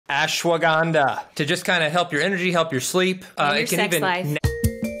ashwagandha to just kind of help your energy, help your sleep. And your sex life.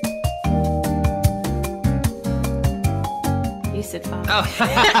 You said five.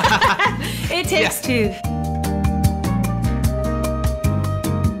 Oh. It takes two.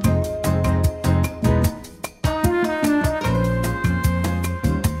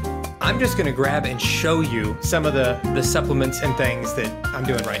 I'm just going to grab and show you some of the supplements and things that I'm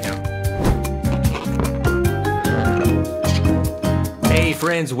doing right now. Hey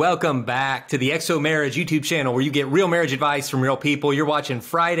friends, welcome back to the XO Marriage YouTube channel where you get real marriage advice from real people. You're watching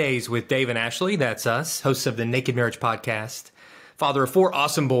Fridays with Dave and Ashley. That's us, hosts of the Naked Marriage Podcast, father of 4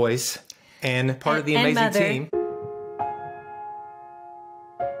 awesome boys, and part of the amazing team.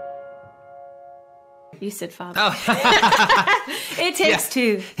 You said father. Oh. It takes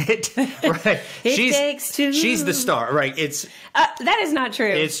two. Right. It takes two. She's the star, right? That is not true.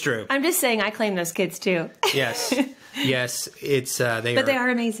 It's true. I'm just saying I claim those kids too. Yes. Yes. They are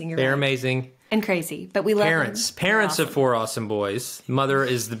amazing. They're amazing. And crazy, but we love them. Parents of 4 awesome boys. Mother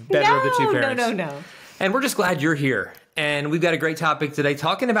is the better of the two parents. No. And we're just glad you're here. And we've got a great topic today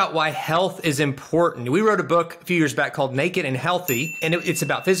talking about why health is important. We wrote a book a few years back called Naked and Healthy, and it's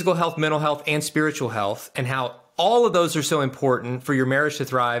about physical health, mental health, and spiritual health, and how all of those are so important for your marriage to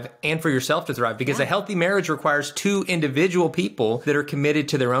thrive and for yourself to thrive, because a healthy marriage requires 2 individual people that are committed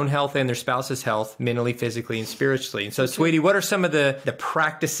to their own health and their spouse's health, mentally, physically, and spiritually. And so, sweetie, what are some of the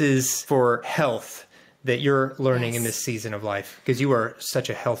practices for health that you're learning in this season of life? Because you are such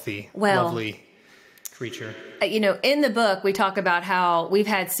a healthy, lovely creature. You know, in the book, we talk about how we've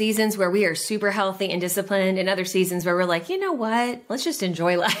had seasons where we are super healthy and disciplined, and other seasons where we're like, you know what? Let's just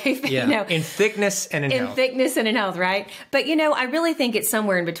enjoy life. Yeah. You know? In thickness and in health. In thickness and in health, right? But, you know, I really think it's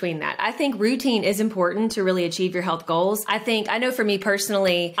somewhere in between that. I think routine is important to really achieve your health goals. I know for me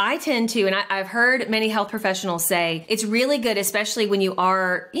personally, I tend to, and I've heard many health professionals say, it's really good, especially when you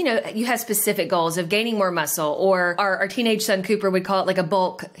are, you know, you have specific goals of gaining more muscle, or our teenage son Cooper would call it like a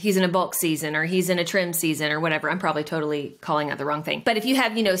bulk. He's in a bulk season, or he's in a trim season, or whatever. I'm probably totally calling out the wrong thing. But if you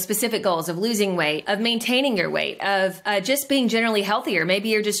have, you know, specific goals of losing weight, of maintaining your weight, of just being generally healthier, maybe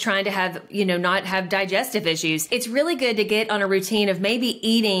you're just trying to have, you know, not have digestive issues, it's really good to get on a routine of maybe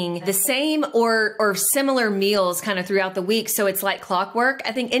eating the same or similar meals kind of throughout the week. So it's like clockwork.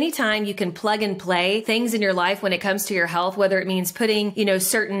 I think anytime you can plug and play things in your life when it comes to your health, whether it means putting, you know,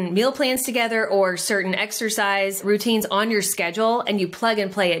 certain meal plans together or certain exercise routines on your schedule, and you plug and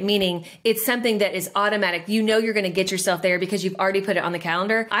play it, meaning it's something that is automatic. You know you're going to get yourself there because you've already put it on the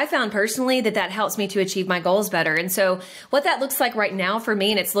calendar. I found personally that helps me to achieve my goals better. And so what that looks like right now for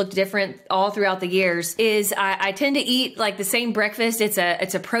me, and it's looked different all throughout the years, is I tend to eat like the same breakfast. It's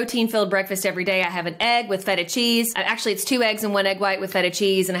a protein-filled breakfast every day. I have an egg with feta cheese. Actually, it's 2 eggs and 1 egg white with feta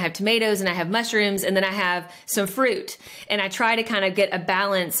cheese, and I have tomatoes, and I have mushrooms, and then I have some fruit. And I try to kind of get a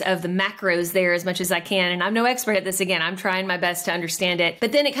balance of the macros there as much as I can. And I'm no expert at this. Again, I'm trying my best to understand it.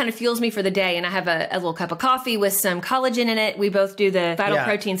 But then it kind of fuels me for the day, and I have a little cup of coffee with some collagen in it. We both do the Vital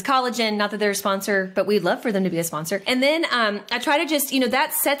Proteins collagen. Not that they're a sponsor, but we'd love for them to be a sponsor. And then I try to just, you know,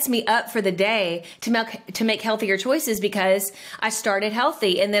 that sets me up for the day to make healthier choices, because I started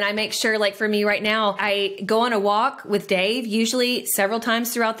healthy. And then I make sure, like for me right now, I go on a walk with Dave, usually several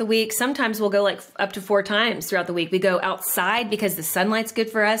times throughout the week. Sometimes we'll go like up to 4 times throughout the week. We go outside because the sunlight's good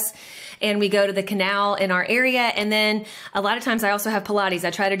for us. And we go to the canal in our area. And then a lot of times I also have Pilates. I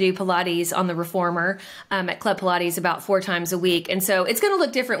try to do Pilates on the Reformer at Club Pilates about 4 times a week. And so it's going to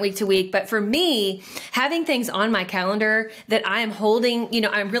look different week to week. But for me, having things on my calendar that I am holding, you know,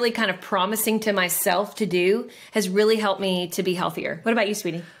 I'm really kind of promising to myself to do, has really helped me to be healthier. What about you,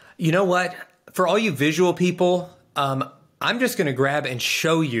 sweetie? You know what? For all you visual people, I'm just going to grab and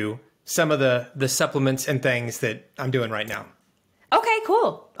show you some of the supplements and things that I'm doing right now. Okay,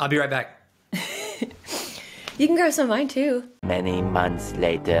 cool. I'll be right back. You can grab some of mine too. Many months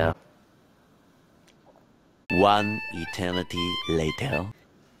later. 1 eternity later.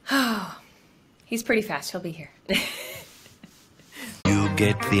 Oh, he's pretty fast. He'll be here. You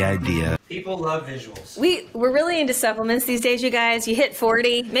get the idea. People love visuals. We're really into supplements these days, you guys. You hit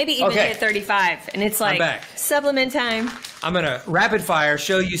 40, maybe even hit 35, and it's like supplement time. I'm going to rapid fire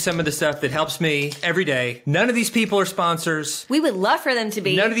show you some of the stuff that helps me every day. None of these people are sponsors. We would love for them to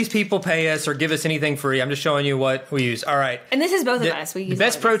be. None of these people pay us or give us anything free. I'm just showing you what we use. All right. And this is both of us. We use the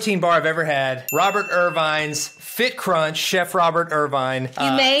best protein bar I've ever had. Robert Irvine's Fit Crunch, Chef Robert Irvine.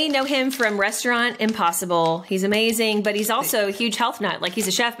 You may know him from Restaurant Impossible. He's amazing, but he's also a huge health nut. Like, he's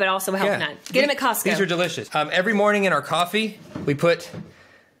a chef, but also a health nut. Get him at Costco. These are delicious. Every morning in our coffee, we put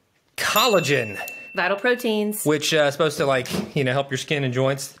collagen. Vital Proteins. Which is supposed to, like, you know, help your skin and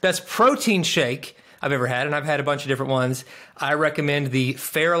joints. Best protein shake I've ever had, and I've had a bunch of different ones. I recommend the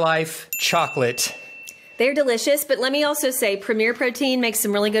Fairlife chocolate. They're delicious, but let me also say Premier Protein makes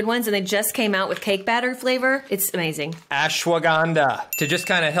some really good ones, and they just came out with cake batter flavor. It's amazing. Ashwagandha to just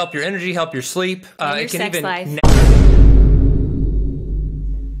kind of help your energy, help your sleep. And your sex life.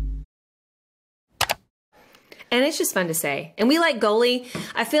 And it's just fun to say. And we like Goli.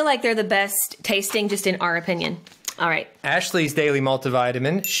 I feel like they're the best tasting, just in our opinion. All right. Ashley's Daily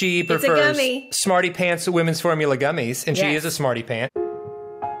Multivitamin. She prefers Smarty Pants Women's Formula Gummies, and she is a Smarty Pant.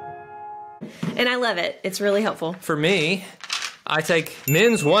 And I love it. It's really helpful. For me, I take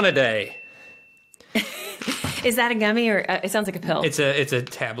Men's One a Day. Is that a gummy or it sounds like a pill? It's a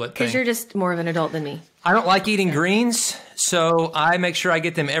tablet thing. Because you're just more of an adult than me. I don't like eating greens, so I make sure I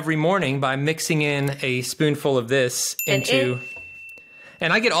get them every morning by mixing in a spoonful of this into...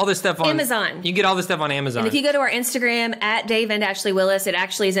 And I get all this stuff on Amazon. You can get all this stuff on Amazon. And if you go to our Instagram at Dave and Ashley Willis, it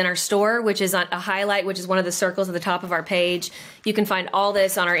actually is in our store, which is on a highlight, which is one of the circles at the top of our page. You can find all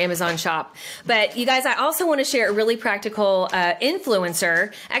this on our Amazon shop. But you guys, I also want to share a really practical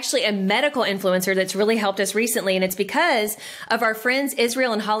influencer, actually a medical influencer that's really helped us recently. And it's because of our friends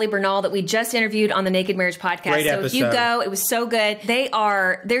Israel and Holly Bernal that we just interviewed on the Naked Marriage podcast. Great episode. If you go, it was so good. They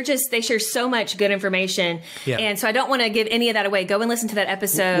share so much good information. Yeah. And so I don't want to give any of that away. Go and listen to that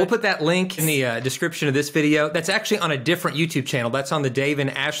episode. We'll put that link in the description of this video. That's actually on a different YouTube channel. That's on the Dave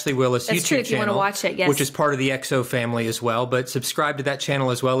and Ashley Willis That's YouTube true, if you channel. want to watch it, yes. Which is part of the XO family as well. But subscribe to that channel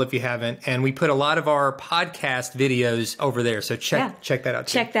as well if you haven't. And we put a lot of our podcast videos over there. So check that out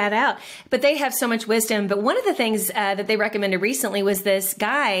too. Check that out. But they have so much wisdom. But one of the things that they recommended recently was this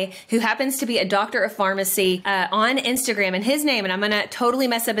guy who happens to be a doctor of pharmacy on Instagram. And his name, and I'm going to totally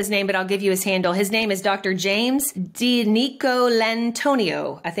mess up his name, but I'll give you his handle. His name is Dr. James DiNicolantonio.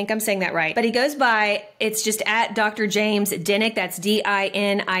 I think I'm saying that right. But he goes by, it's just at Dr. James Dinic. That's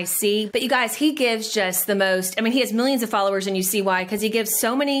D-I-N-I-C. But you guys, he gives just the most, I mean, he has millions of followers, and you see why, because he gives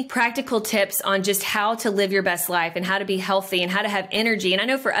so many practical tips on just how to live your best life and how to be healthy and how to have energy. And I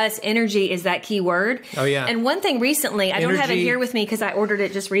know for us, energy is that key word. Oh, yeah. And one thing recently, I don't have it here with me because I ordered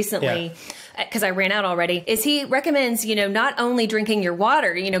it just recently. Because I ran out already, is he recommends, not only drinking your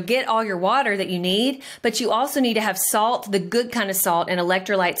water, get all your water that you need, but you also need to have salt, the good kind of salt, and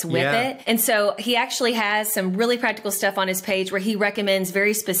electrolytes with it. And so he actually has some really practical stuff on his page where he recommends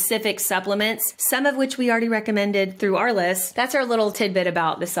very specific supplements, some of which we already recommended through our list. That's our little tidbit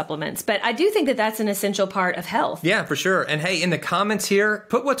about the supplements. But I do think that that's an essential part of health. Yeah, for sure. And hey, in the comments here,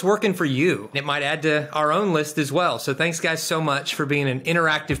 put what's working for you. It might add to our own list as well. So thanks guys so much for being an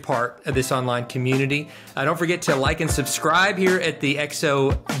interactive part of this online community. Don't forget to like and subscribe here at the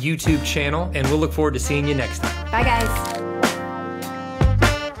XO YouTube channel, and we'll look forward to seeing you next time. Bye guys.